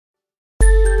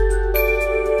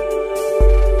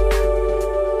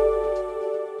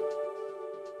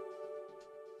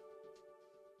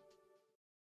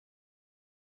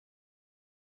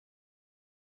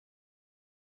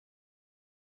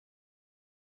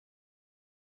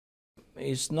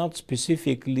It's not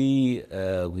specifically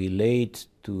related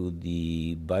to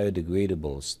the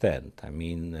biodegradable stent. I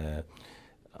mean,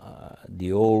 the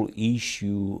whole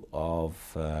issue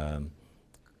of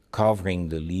covering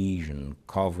the lesion,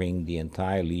 covering the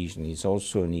entire lesion, is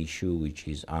also an issue which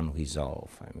is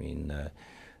unresolved. I mean,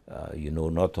 you know,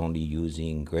 not only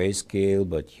using grayscale,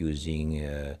 but using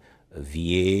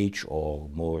VH, or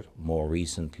more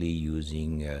recently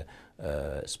using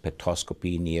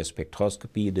spectroscopy, near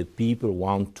spectroscopy. The people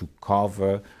want to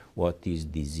cover what is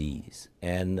disease,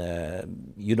 and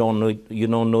you don't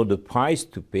know the price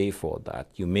to pay for that.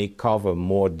 You may cover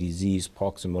more disease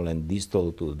proximal and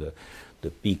distal to the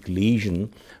peak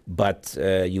lesion, but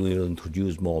you will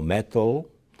introduce more metal.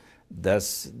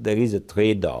 Thus, there is a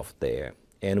trade-off there,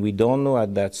 and we don't know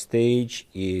at that stage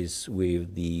is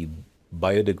with the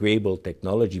biodegradable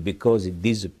technology, because it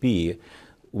disappears,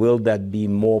 will that be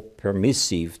more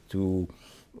permissive to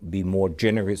be more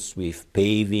generous with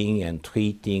paving and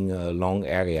treating a long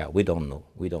area? We don't know.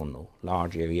 We don't know.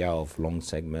 Large area of long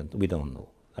segment, we don't know.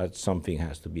 That's something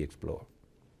has to be explored.